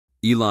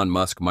Elon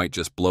Musk might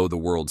just blow the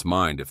world's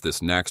mind if this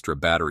Naxtra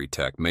battery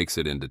tech makes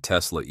it into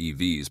Tesla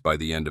EVs by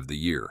the end of the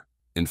year.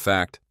 In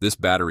fact, this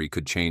battery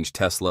could change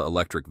Tesla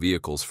electric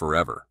vehicles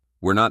forever.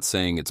 We're not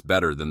saying it's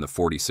better than the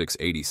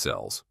 4680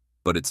 cells,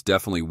 but it's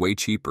definitely way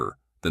cheaper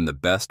than the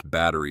best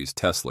batteries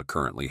Tesla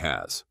currently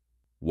has.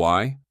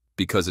 Why?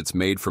 Because it's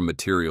made from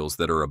materials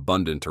that are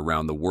abundant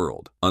around the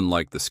world,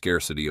 unlike the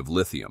scarcity of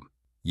lithium.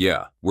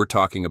 Yeah, we're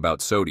talking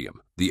about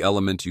sodium, the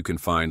element you can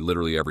find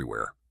literally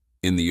everywhere.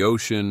 In the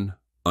ocean,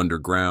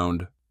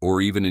 underground, or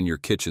even in your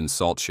kitchen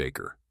salt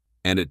shaker.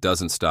 And it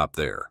doesn't stop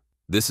there.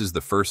 This is the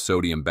first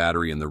sodium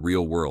battery in the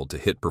real world to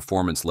hit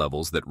performance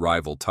levels that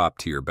rival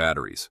top-tier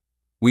batteries.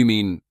 We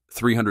mean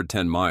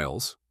 310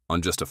 miles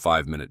on just a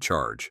 5-minute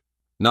charge.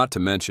 Not to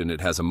mention it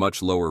has a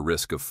much lower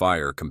risk of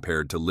fire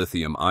compared to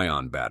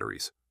lithium-ion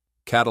batteries.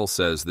 Catl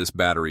says this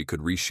battery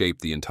could reshape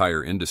the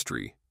entire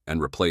industry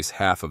and replace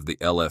half of the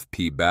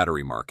LFP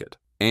battery market.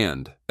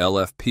 And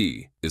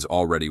LFP is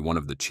already one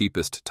of the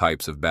cheapest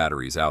types of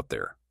batteries out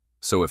there.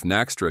 So if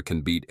Naxtra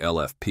can beat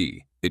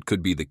LFP, it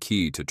could be the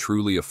key to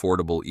truly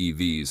affordable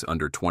EVs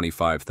under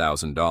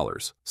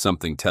 $25,000,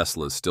 something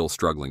Tesla's still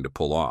struggling to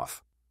pull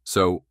off.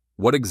 So,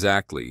 what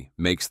exactly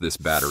makes this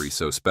battery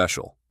so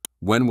special?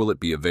 When will it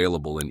be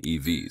available in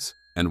EVs?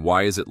 And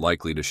why is it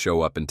likely to show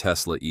up in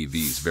Tesla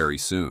EVs very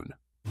soon?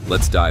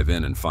 Let's dive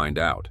in and find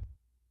out.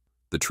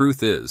 The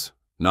truth is,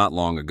 not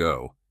long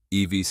ago,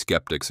 EV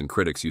skeptics and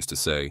critics used to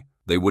say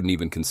they wouldn't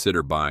even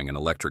consider buying an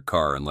electric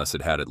car unless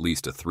it had at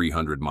least a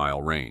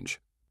 300-mile range.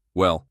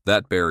 Well,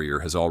 that barrier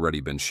has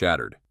already been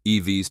shattered.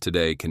 EVs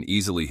today can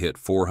easily hit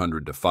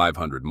 400 to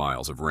 500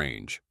 miles of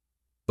range.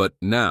 But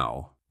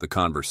now, the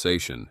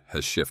conversation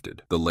has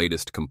shifted. The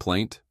latest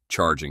complaint?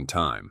 Charging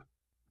time.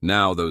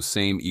 Now those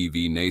same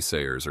EV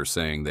naysayers are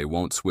saying they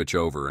won't switch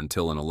over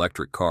until an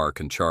electric car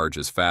can charge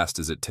as fast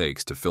as it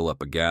takes to fill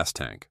up a gas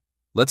tank.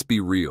 Let's be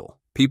real.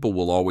 People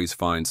will always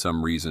find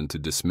some reason to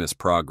dismiss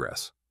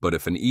progress, but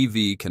if an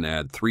EV can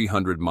add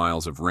 300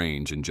 miles of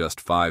range in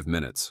just 5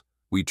 minutes,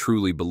 we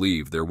truly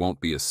believe there won't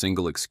be a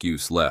single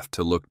excuse left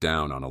to look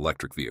down on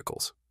electric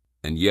vehicles.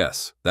 And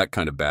yes, that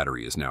kind of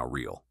battery is now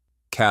real.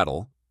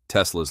 Catl,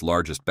 Tesla's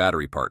largest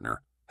battery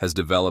partner, has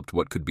developed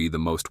what could be the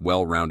most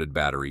well-rounded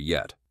battery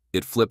yet.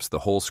 It flips the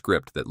whole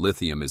script that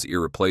lithium is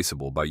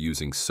irreplaceable by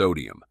using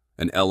sodium,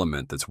 an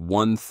element that's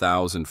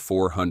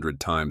 1,400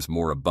 times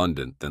more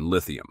abundant than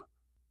lithium.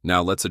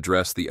 Now let's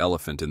address the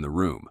elephant in the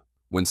room.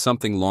 When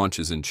something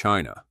launches in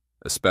China,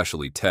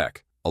 especially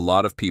tech, a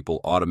lot of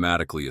people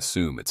automatically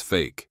assume it's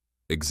fake,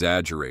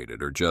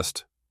 exaggerated, or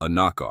just a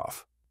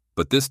knockoff.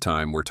 But this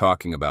time we're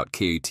talking about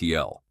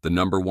Catl, the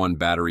 #1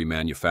 battery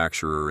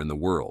manufacturer in the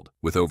world,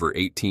 with over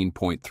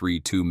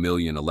 18.32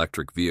 million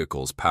electric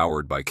vehicles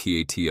powered by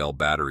Catl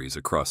batteries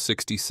across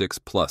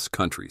 66+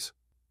 countries.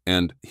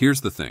 And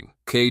here's the thing,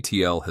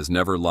 Catl has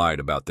never lied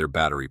about their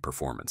battery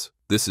performance.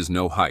 This is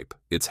no hype,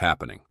 it's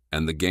happening.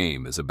 And the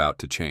game is about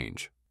to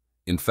change.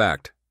 In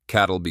fact,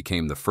 Catl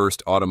became the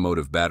first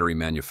automotive battery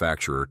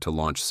manufacturer to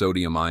launch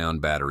sodium-ion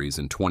batteries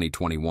in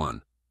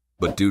 2021.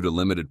 But due to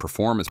limited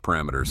performance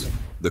parameters,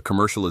 the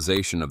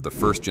commercialization of the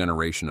first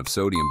generation of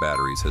sodium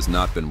batteries has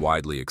not been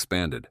widely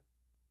expanded.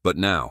 But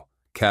now,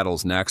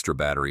 Catl's Naxtra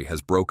battery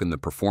has broken the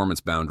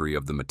performance boundary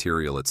of the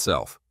material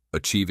itself,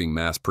 achieving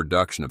mass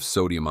production of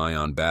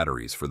sodium-ion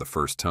batteries for the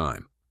first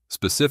time.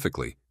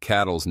 Specifically,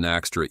 Catl's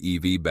Naxtra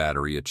EV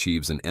battery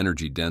achieves an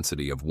energy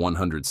density of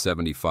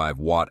 175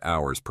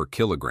 watt-hours per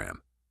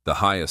kilogram, the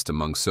highest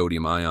among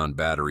sodium-ion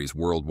batteries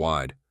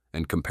worldwide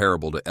and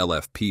comparable to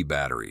LFP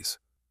batteries.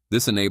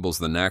 This enables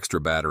the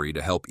Naxtra battery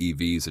to help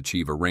EVs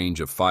achieve a range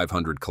of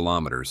 500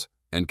 kilometers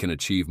and can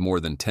achieve more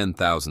than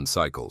 10,000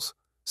 cycles,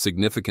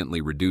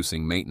 significantly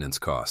reducing maintenance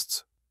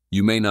costs.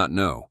 You may not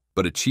know,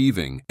 but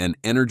achieving an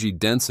energy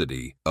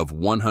density of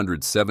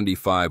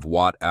 175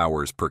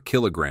 watt-hours per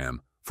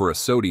kilogram for a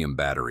sodium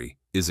battery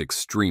is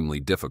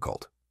extremely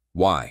difficult.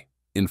 Why?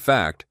 In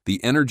fact,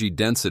 the energy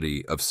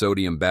density of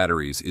sodium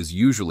batteries is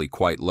usually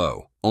quite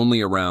low,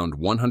 only around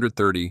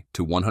 130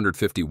 to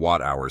 150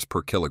 watt-hours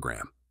per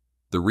kilogram.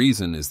 The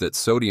reason is that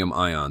sodium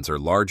ions are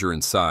larger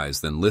in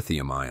size than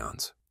lithium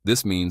ions.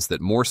 This means that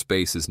more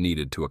space is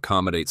needed to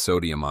accommodate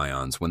sodium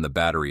ions when the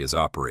battery is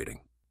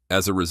operating.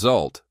 As a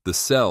result, the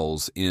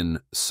cells in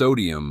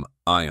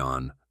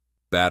sodium-ion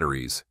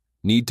batteries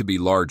need to be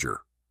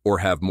larger or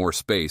have more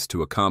space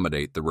to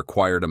accommodate the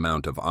required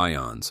amount of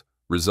ions,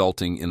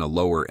 resulting in a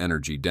lower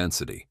energy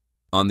density.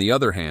 On the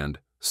other hand,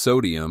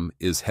 sodium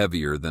is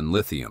heavier than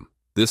lithium.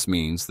 This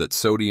means that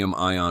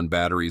sodium-ion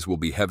batteries will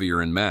be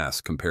heavier in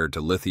mass compared to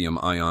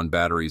lithium-ion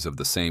batteries of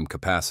the same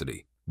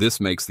capacity.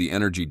 This makes the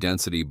energy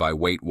density by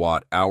weight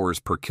watt-hours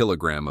per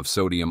kilogram of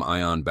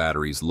sodium-ion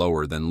batteries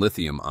lower than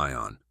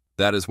lithium-ion.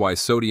 That is why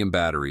sodium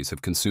batteries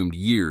have consumed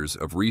years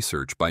of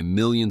research by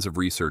millions of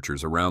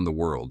researchers around the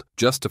world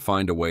just to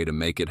find a way to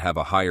make it have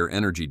a higher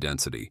energy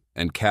density,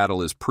 and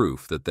Catl is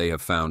proof that they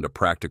have found a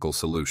practical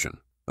solution.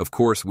 Of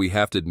course, we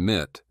have to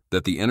admit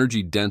that the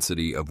energy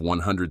density of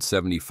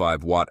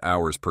 175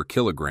 watt-hours per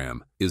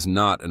kilogram is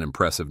not an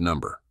impressive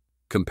number.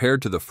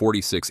 Compared to the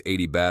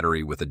 4680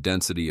 battery with a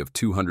density of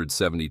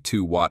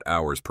 272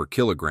 watt-hours per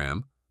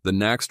kilogram, the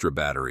Naxtra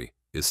battery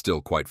is still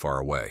quite far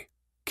away.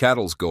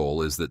 Catl's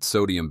goal is that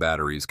sodium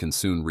batteries can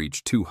soon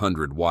reach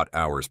 200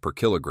 watt-hours per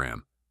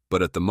kilogram,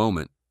 but at the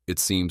moment, it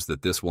seems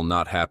that this will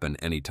not happen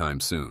anytime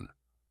soon.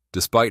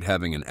 Despite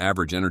having an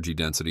average energy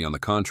density on the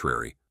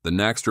contrary, the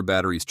Naxtra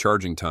battery's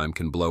charging time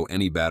can blow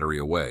any battery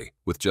away,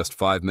 with just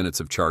 5 minutes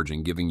of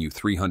charging giving you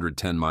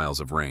 310 miles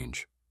of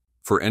range.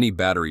 For any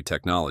battery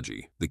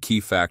technology, the key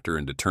factor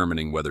in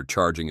determining whether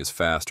charging is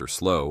fast or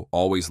slow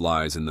always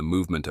lies in the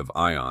movement of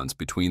ions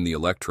between the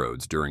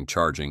electrodes during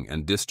charging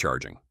and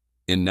discharging.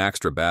 In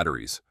Naxtra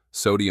batteries,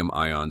 sodium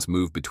ions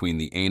move between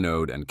the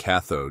anode and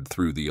cathode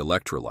through the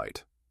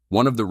electrolyte.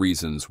 One of the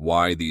reasons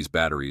why these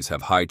batteries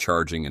have high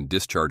charging and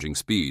discharging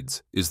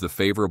speeds is the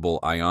favorable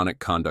ionic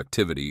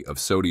conductivity of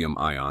sodium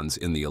ions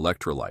in the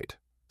electrolyte.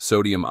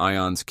 Sodium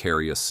ions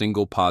carry a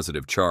single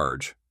positive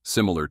charge,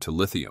 similar to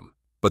lithium,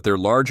 but their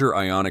larger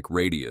ionic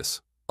radius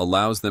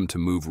allows them to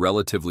move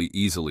relatively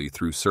easily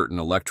through certain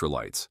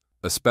electrolytes,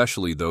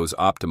 especially those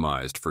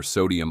optimized for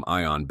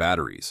sodium-ion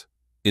batteries.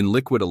 In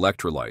liquid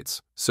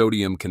electrolytes,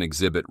 sodium can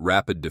exhibit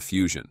rapid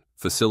diffusion,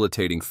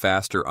 facilitating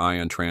faster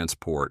ion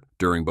transport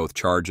during both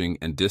charging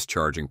and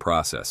discharging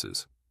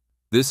processes.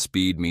 This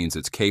speed means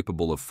it's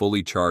capable of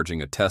fully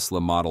charging a Tesla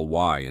Model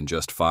Y in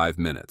just 5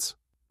 minutes.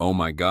 Oh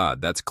my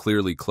God, that's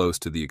clearly close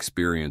to the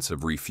experience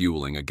of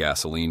refueling a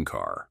gasoline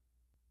car.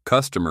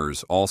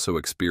 Customers also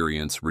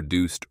experience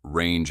reduced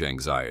range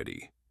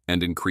anxiety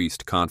and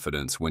increased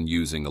confidence when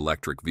using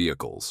electric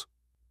vehicles.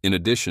 In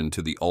addition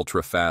to the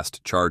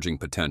ultra-fast charging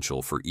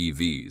potential for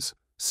EVs,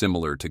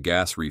 similar to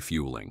gas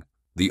refueling,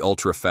 the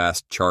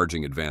ultra-fast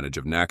charging advantage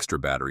of Naxtra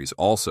batteries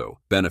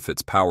also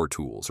benefits power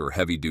tools or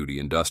heavy-duty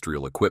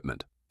industrial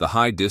equipment. The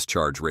high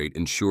discharge rate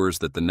ensures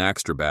that the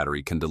Naxtra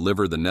battery can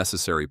deliver the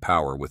necessary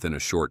power within a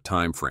short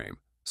time frame,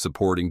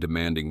 supporting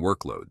demanding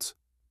workloads.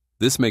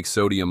 This makes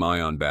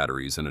sodium-ion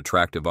batteries an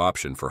attractive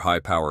option for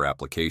high-power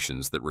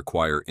applications that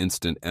require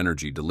instant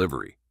energy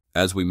delivery.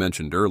 As we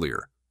mentioned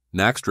earlier,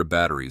 Naxtra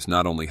batteries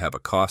not only have a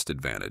cost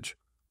advantage,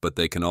 but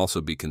they can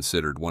also be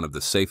considered one of the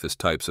safest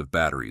types of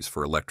batteries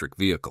for electric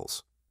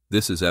vehicles.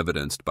 This is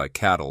evidenced by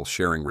Catl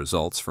sharing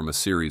results from a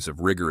series of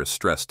rigorous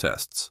stress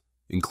tests,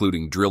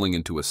 including drilling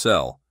into a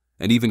cell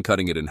and even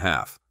cutting it in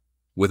half,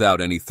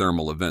 without any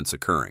thermal events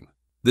occurring.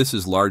 This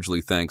is largely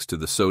thanks to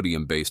the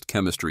sodium-based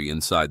chemistry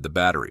inside the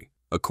battery.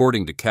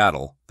 According to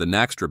Catl, the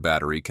Naxtra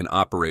battery can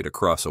operate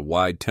across a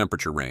wide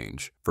temperature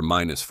range from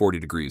 -40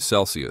 degrees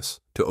Celsius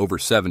to over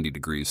 70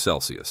 degrees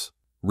Celsius,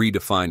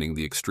 redefining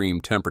the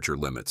extreme temperature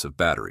limits of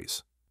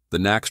batteries. The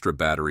Naxtra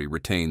battery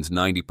retains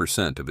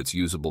 90% of its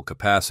usable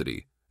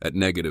capacity at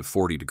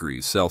 -40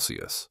 degrees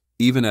Celsius.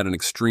 Even at an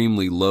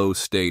extremely low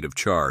state of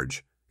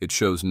charge, it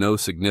shows no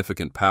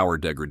significant power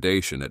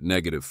degradation at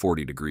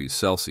 -40 degrees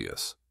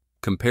Celsius.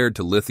 Compared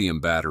to lithium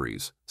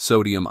batteries,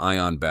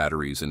 sodium-ion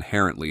batteries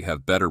inherently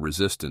have better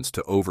resistance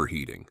to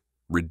overheating,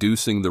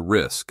 reducing the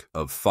risk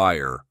of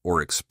fire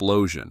or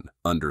explosion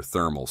under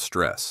thermal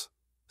stress.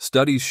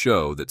 Studies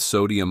show that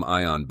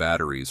sodium-ion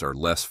batteries are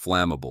less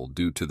flammable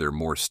due to their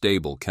more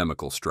stable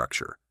chemical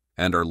structure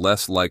and are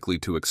less likely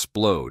to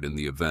explode in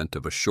the event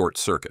of a short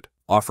circuit,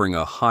 offering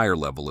a higher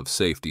level of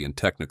safety in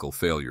technical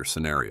failure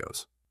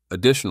scenarios.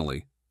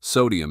 Additionally,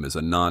 sodium is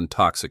a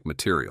non-toxic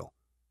material,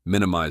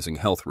 minimizing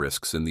health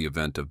risks in the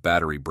event of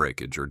battery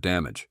breakage or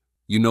damage.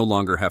 You no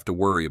longer have to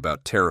worry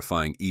about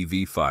terrifying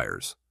EV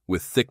fires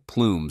with thick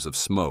plumes of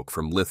smoke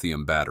from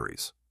lithium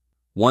batteries.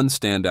 One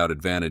standout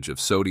advantage of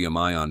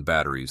sodium-ion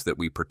batteries that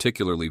we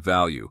particularly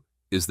value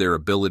is their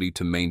ability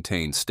to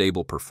maintain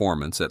stable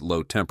performance at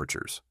low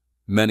temperatures.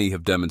 Many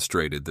have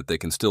demonstrated that they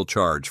can still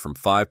charge from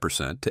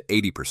 5% to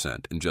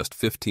 80% in just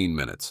 15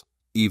 minutes,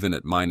 even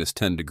at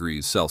 -10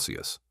 degrees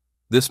Celsius.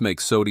 This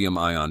makes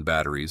sodium-ion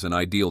batteries an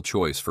ideal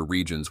choice for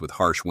regions with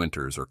harsh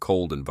winters or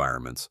cold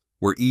environments,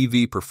 where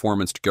EV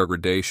performance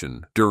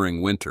degradation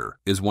during winter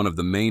is one of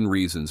the main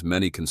reasons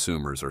many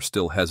consumers are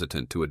still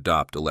hesitant to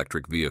adopt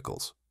electric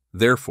vehicles.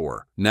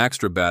 Therefore,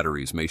 Naxtra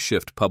batteries may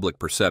shift public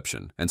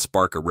perception and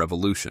spark a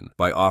revolution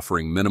by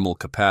offering minimal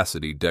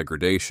capacity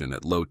degradation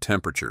at low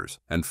temperatures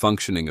and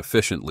functioning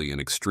efficiently in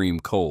extreme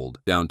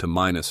cold down to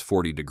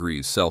 -40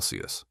 degrees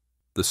Celsius.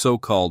 The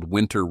so-called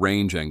winter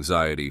range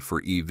anxiety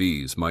for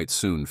EVs might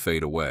soon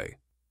fade away.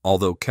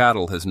 Although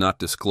Catl has not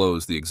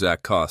disclosed the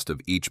exact cost of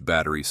each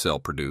battery cell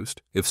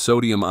produced, if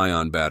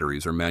sodium-ion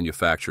batteries are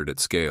manufactured at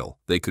scale,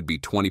 they could be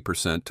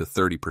 20% to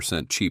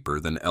 30% cheaper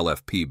than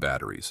LFP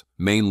batteries,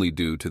 mainly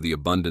due to the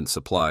abundant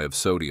supply of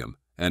sodium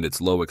and its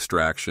low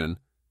extraction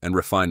and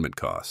refinement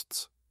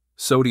costs.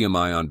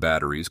 Sodium-ion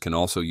batteries can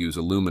also use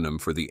aluminum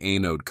for the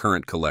anode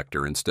current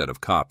collector instead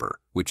of copper,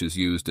 which is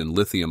used in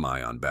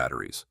lithium-ion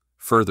batteries,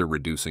 further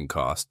reducing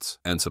costs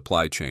and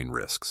supply chain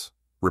risks.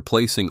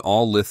 Replacing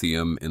all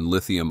lithium in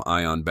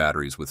lithium-ion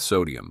batteries with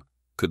sodium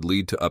could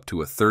lead to up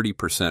to a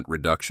 30%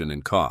 reduction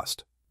in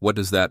cost. What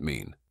does that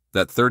mean?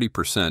 That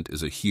 30%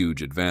 is a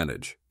huge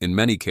advantage. In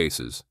many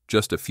cases,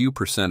 just a few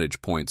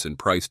percentage points in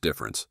price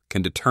difference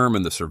can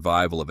determine the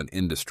survival of an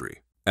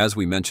industry. As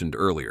we mentioned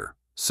earlier,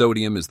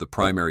 sodium is the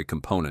primary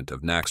component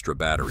of Naxtra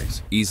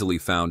batteries, easily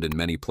found in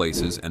many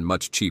places and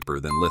much cheaper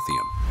than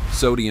lithium.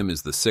 Sodium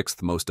is the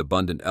sixth most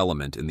abundant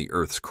element in the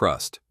Earth's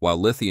crust, while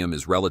lithium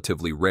is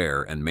relatively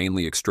rare and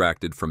mainly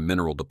extracted from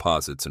mineral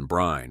deposits and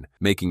brine,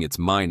 making its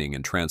mining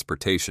and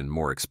transportation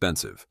more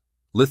expensive.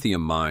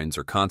 Lithium mines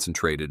are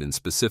concentrated in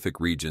specific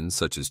regions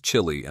such as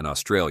Chile and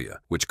Australia,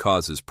 which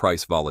causes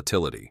price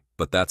volatility,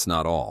 but that's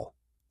not all.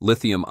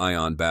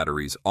 Lithium-ion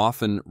batteries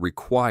often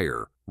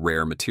require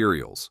rare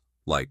materials,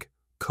 like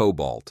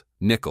cobalt,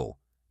 nickel,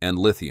 and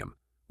lithium,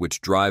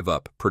 which drive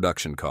up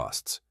production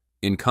costs.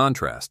 In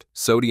contrast,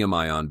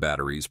 sodium-ion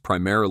batteries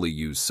primarily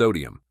use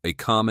sodium, a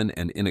common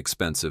and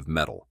inexpensive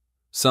metal.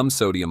 Some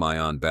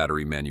sodium-ion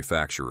battery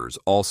manufacturers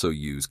also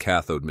use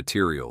cathode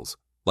materials,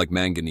 like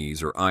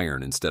manganese or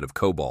iron instead of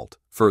cobalt,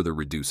 further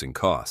reducing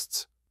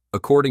costs.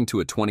 According to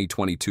a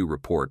 2022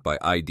 report by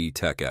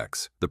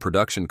IDTechX, the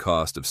production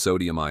cost of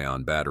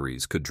sodium-ion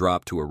batteries could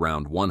drop to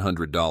around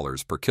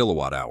 $100 per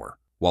kilowatt-hour,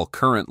 while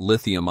current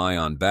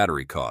lithium-ion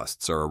battery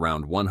costs are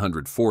around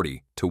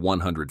 $140 to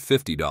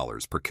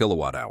 $150 per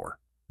kilowatt-hour.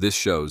 This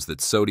shows that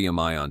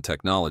sodium-ion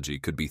technology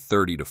could be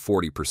 30 to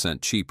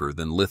 40% cheaper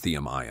than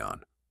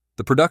lithium-ion.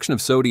 The production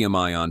of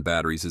sodium-ion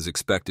batteries is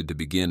expected to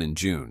begin in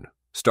June,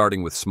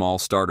 starting with small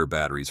starter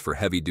batteries for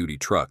heavy-duty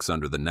trucks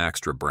under the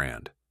Naxtra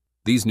brand.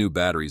 These new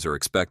batteries are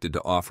expected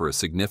to offer a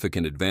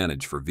significant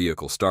advantage for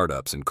vehicle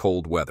startups in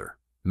cold weather.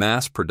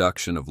 Mass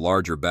production of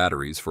larger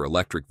batteries for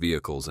electric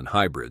vehicles and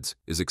hybrids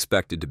is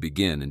expected to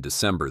begin in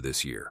December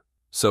this year.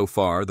 So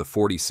far, the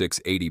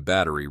 4680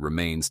 battery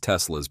remains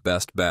Tesla's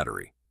best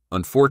battery.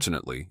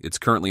 Unfortunately, it's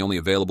currently only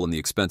available in the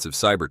expensive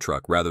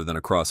Cybertruck rather than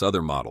across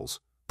other models,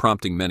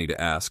 prompting many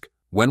to ask,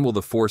 when will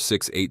the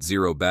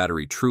 4680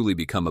 battery truly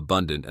become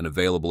abundant and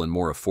available in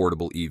more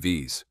affordable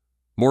EVs?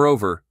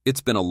 Moreover,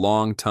 it's been a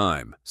long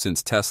time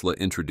since Tesla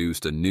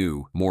introduced a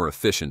new, more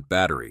efficient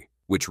battery,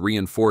 which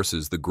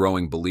reinforces the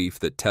growing belief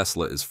that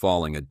Tesla is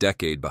falling a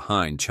decade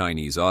behind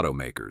Chinese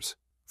automakers.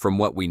 From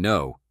what we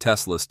know,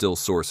 Tesla still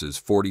sources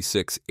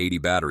 4680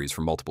 batteries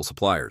from multiple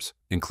suppliers,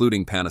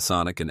 including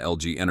Panasonic and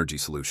LG Energy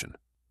Solution.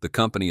 The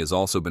company has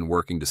also been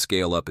working to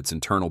scale up its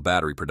internal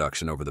battery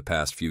production over the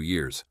past few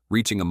years,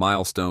 reaching a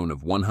milestone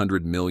of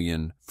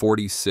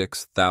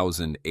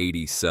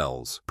 100,046,080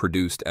 cells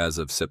produced as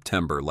of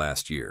September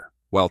last year.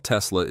 While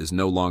Tesla is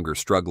no longer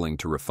struggling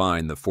to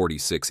refine the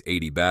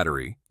 4680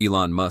 battery,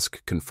 Elon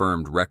Musk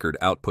confirmed record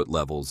output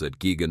levels at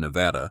Giga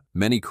Nevada.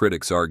 Many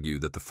critics argue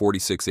that the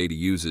 4680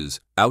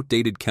 uses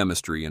outdated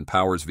chemistry and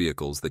powers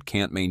vehicles that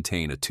can't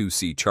maintain a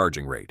 2C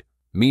charging rate.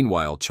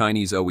 Meanwhile,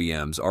 Chinese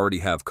OEMs already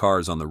have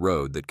cars on the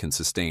road that can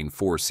sustain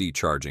 4C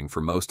charging for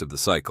most of the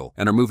cycle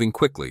and are moving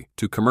quickly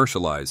to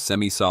commercialize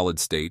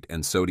semi-solid-state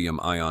and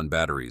sodium-ion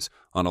batteries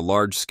on a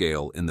large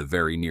scale in the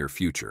very near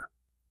future.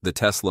 The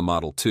Tesla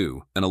Model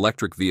 2, an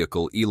electric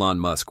vehicle Elon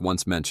Musk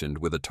once mentioned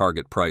with a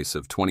target price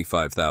of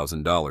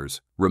 $25,000,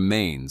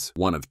 remains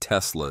one of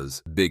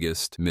Tesla's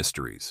biggest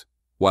mysteries.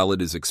 While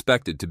it is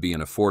expected to be an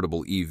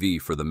affordable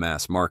EV for the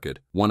mass market,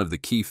 one of the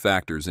key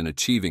factors in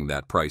achieving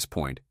that price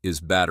point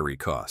is battery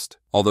cost.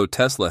 Although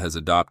Tesla has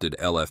adopted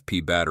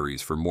LFP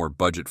batteries for more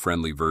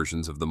budget-friendly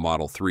versions of the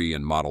Model 3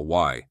 and Model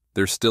Y,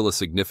 there's still a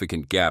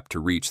significant gap to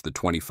reach the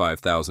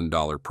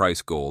 $25,000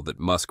 price goal that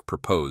Musk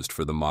proposed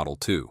for the Model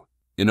 2.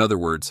 In other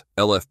words,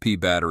 LFP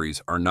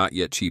batteries are not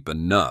yet cheap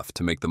enough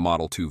to make the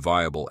Model 2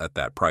 viable at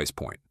that price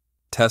point.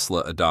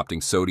 Tesla adopting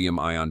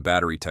sodium-ion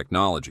battery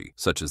technology,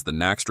 such as the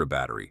Naxtra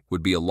battery,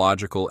 would be a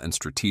logical and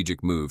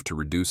strategic move to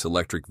reduce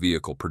electric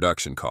vehicle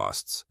production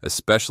costs,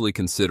 especially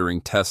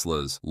considering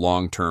Tesla's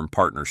long-term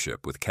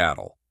partnership with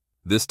Catl.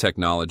 This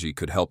technology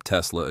could help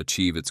Tesla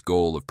achieve its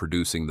goal of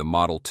producing the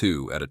Model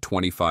 2 at a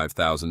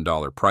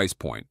 $25,000 price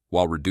point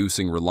while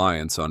reducing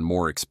reliance on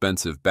more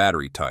expensive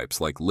battery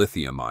types like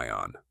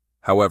lithium-ion.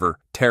 However,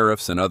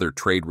 tariffs and other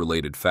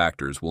trade-related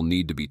factors will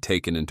need to be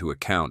taken into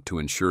account to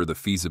ensure the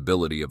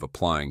feasibility of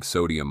applying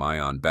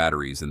sodium-ion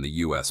batteries in the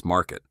U.S.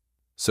 market.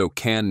 So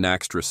can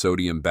Naxtra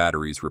sodium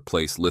batteries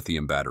replace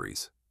lithium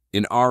batteries?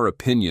 In our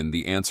opinion,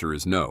 the answer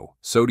is no.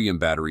 Sodium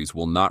batteries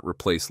will not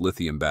replace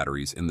lithium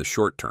batteries in the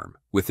short term.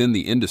 Within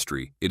the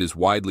industry, it is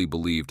widely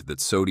believed that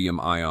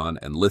sodium-ion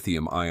and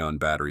lithium-ion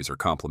batteries are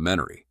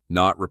complementary,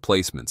 not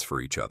replacements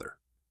for each other.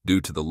 Due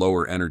to the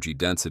lower energy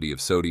density of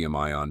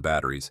sodium-ion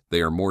batteries,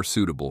 they are more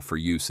suitable for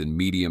use in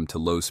medium to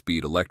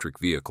low-speed electric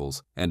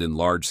vehicles and in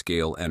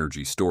large-scale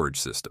energy storage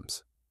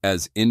systems.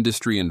 As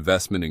industry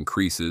investment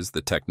increases,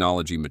 the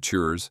technology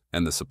matures,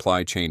 and the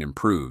supply chain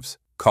improves,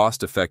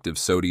 cost-effective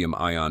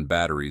sodium-ion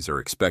batteries are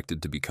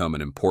expected to become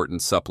an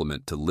important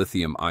supplement to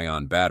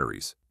lithium-ion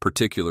batteries,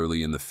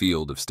 particularly in the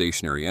field of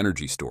stationary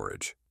energy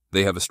storage.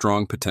 They have a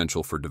strong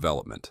potential for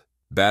development.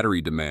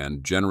 Battery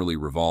demand generally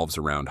revolves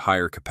around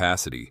higher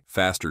capacity,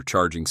 faster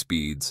charging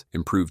speeds,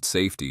 improved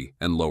safety,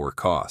 and lower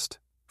cost.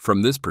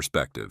 From this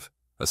perspective,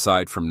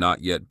 aside from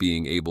not yet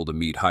being able to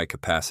meet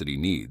high-capacity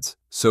needs,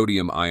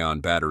 sodium-ion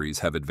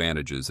batteries have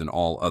advantages in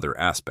all other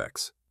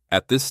aspects.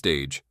 At this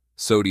stage,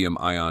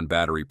 sodium-ion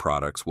battery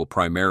products will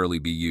primarily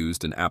be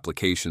used in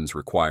applications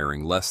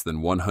requiring less than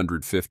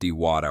 150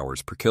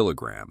 watt-hours per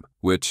kilogram,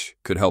 which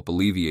could help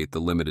alleviate the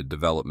limited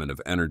development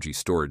of energy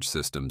storage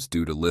systems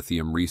due to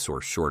lithium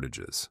resource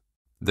shortages.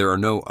 There are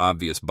no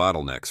obvious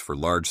bottlenecks for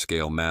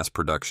large-scale mass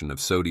production of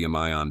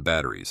sodium-ion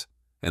batteries,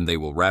 and they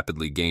will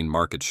rapidly gain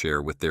market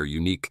share with their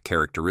unique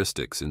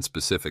characteristics in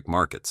specific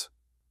markets.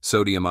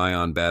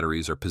 Sodium-ion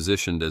batteries are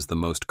positioned as the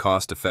most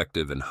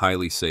cost-effective and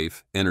highly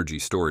safe energy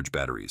storage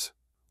batteries.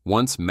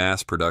 Once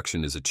mass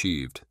production is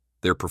achieved,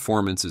 their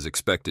performance is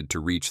expected to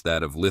reach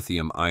that of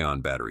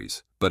lithium-ion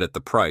batteries, but at the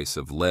price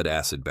of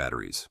lead-acid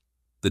batteries.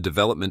 The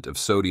development of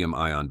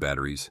sodium-ion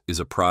batteries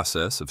is a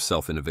process of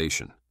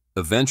self-innovation.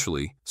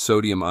 Eventually,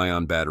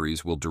 sodium-ion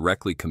batteries will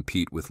directly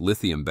compete with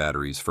lithium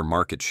batteries for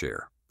market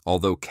share.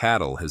 Although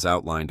Catl has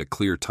outlined a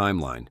clear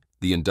timeline,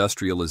 the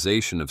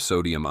industrialization of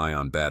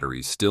sodium-ion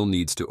batteries still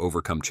needs to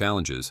overcome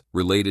challenges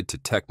related to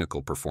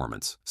technical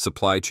performance,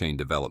 supply chain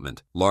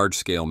development,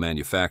 large-scale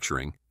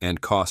manufacturing,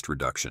 and cost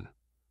reduction.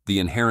 The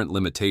inherent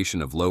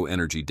limitation of low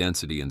energy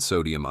density in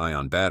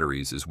sodium-ion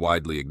batteries is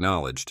widely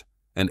acknowledged,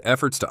 and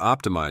efforts to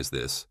optimize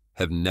this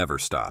have never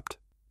stopped.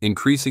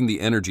 Increasing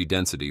the energy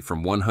density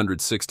from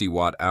 160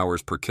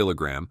 watt-hours per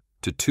kilogram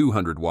to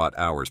 200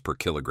 watt-hours per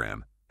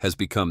kilogram has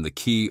become the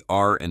key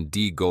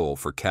R&D goal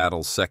for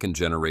Catl's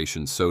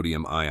second-generation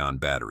sodium-ion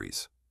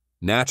batteries.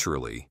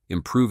 Naturally,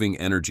 improving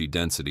energy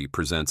density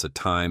presents a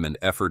time and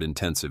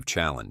effort-intensive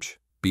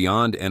challenge.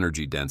 Beyond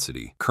energy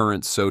density,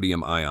 current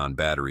sodium-ion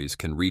batteries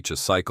can reach a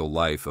cycle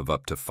life of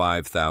up to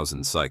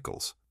 5,000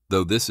 cycles,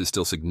 though this is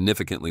still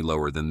significantly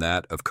lower than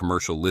that of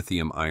commercial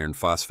lithium iron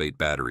phosphate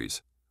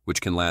batteries,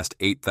 which can last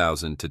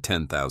 8,000 to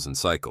 10,000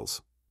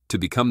 cycles. To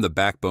become the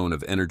backbone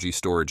of energy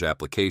storage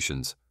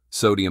applications,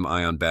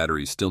 sodium-ion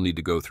batteries still need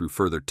to go through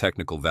further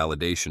technical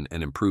validation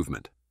and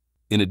improvement.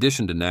 In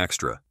addition to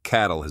Naxtra,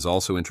 Catl has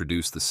also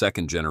introduced the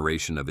second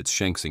generation of its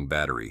Shengsing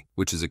battery,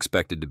 which is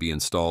expected to be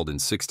installed in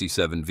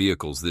 67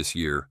 vehicles this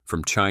year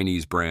from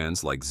Chinese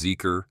brands like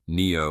Zeekr,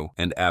 NIO,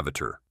 and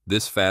Avatar.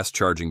 This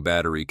fast-charging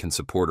battery can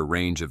support a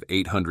range of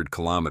 800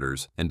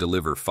 kilometers and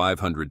deliver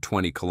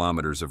 520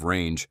 kilometers of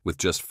range with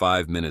just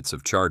 5 minutes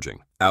of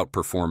charging,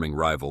 outperforming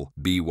rival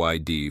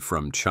BYD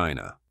from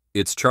China.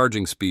 Its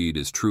charging speed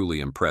is truly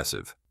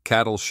impressive.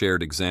 Catl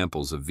shared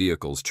examples of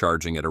vehicles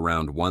charging at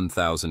around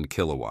 1,000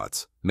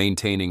 kilowatts,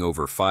 maintaining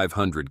over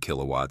 500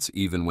 kilowatts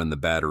even when the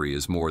battery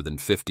is more than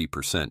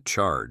 50%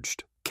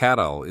 charged.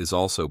 Catl is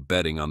also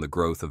betting on the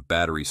growth of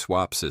battery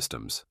swap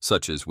systems,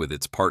 such as with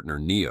its partner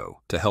NIO,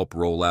 to help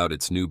roll out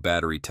its new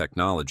battery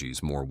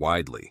technologies more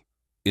widely.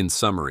 In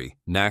summary,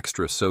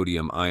 Naxtra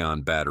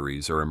sodium-ion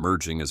batteries are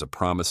emerging as a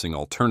promising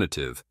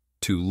alternative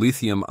to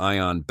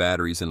lithium-ion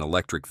batteries in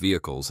electric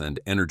vehicles and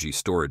energy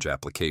storage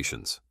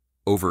applications.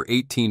 Over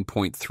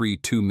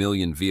 18.32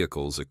 million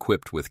vehicles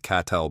equipped with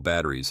Catl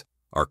batteries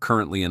are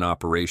currently in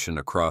operation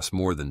across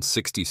more than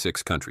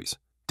 66 countries,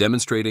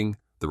 demonstrating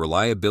the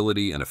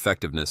reliability and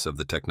effectiveness of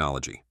the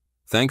technology.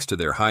 Thanks to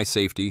their high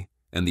safety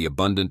and the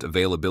abundant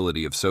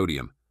availability of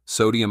sodium,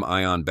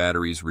 sodium-ion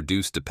batteries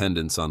reduce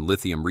dependence on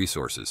lithium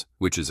resources,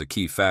 which is a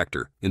key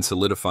factor in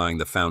solidifying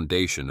the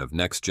foundation of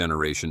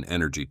next-generation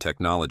energy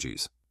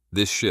technologies.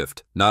 This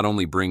shift not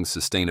only brings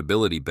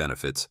sustainability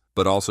benefits,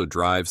 but also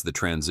drives the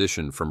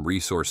transition from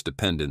resource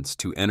dependence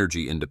to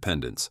energy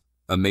independence,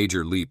 a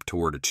major leap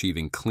toward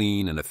achieving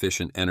clean and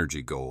efficient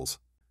energy goals.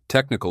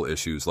 Technical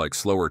issues like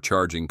slower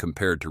charging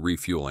compared to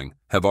refueling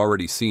have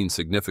already seen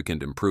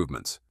significant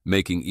improvements,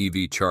 making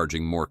EV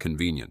charging more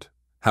convenient.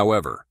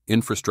 However,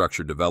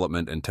 infrastructure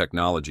development and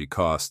technology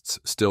costs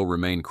still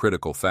remain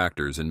critical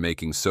factors in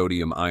making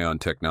sodium-ion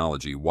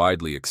technology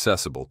widely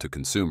accessible to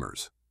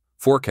consumers.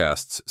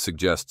 Forecasts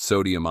suggest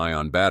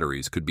sodium-ion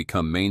batteries could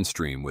become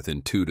mainstream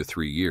within 2 to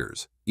 3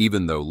 years,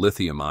 even though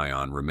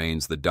lithium-ion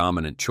remains the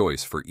dominant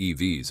choice for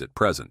EVs at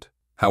present.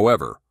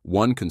 However,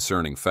 one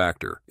concerning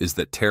factor is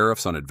that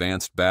tariffs on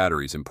advanced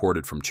batteries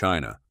imported from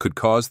China could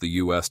cause the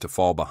U.S. to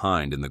fall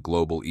behind in the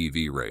global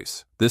EV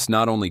race. This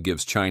not only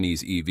gives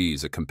Chinese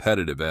EVs a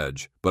competitive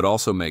edge, but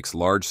also makes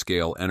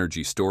large-scale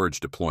energy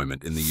storage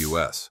deployment in the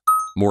U.S.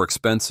 more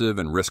expensive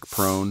and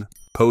risk-prone,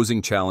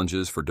 posing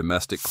challenges for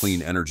domestic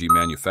clean energy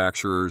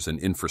manufacturers and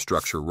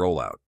infrastructure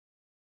rollout.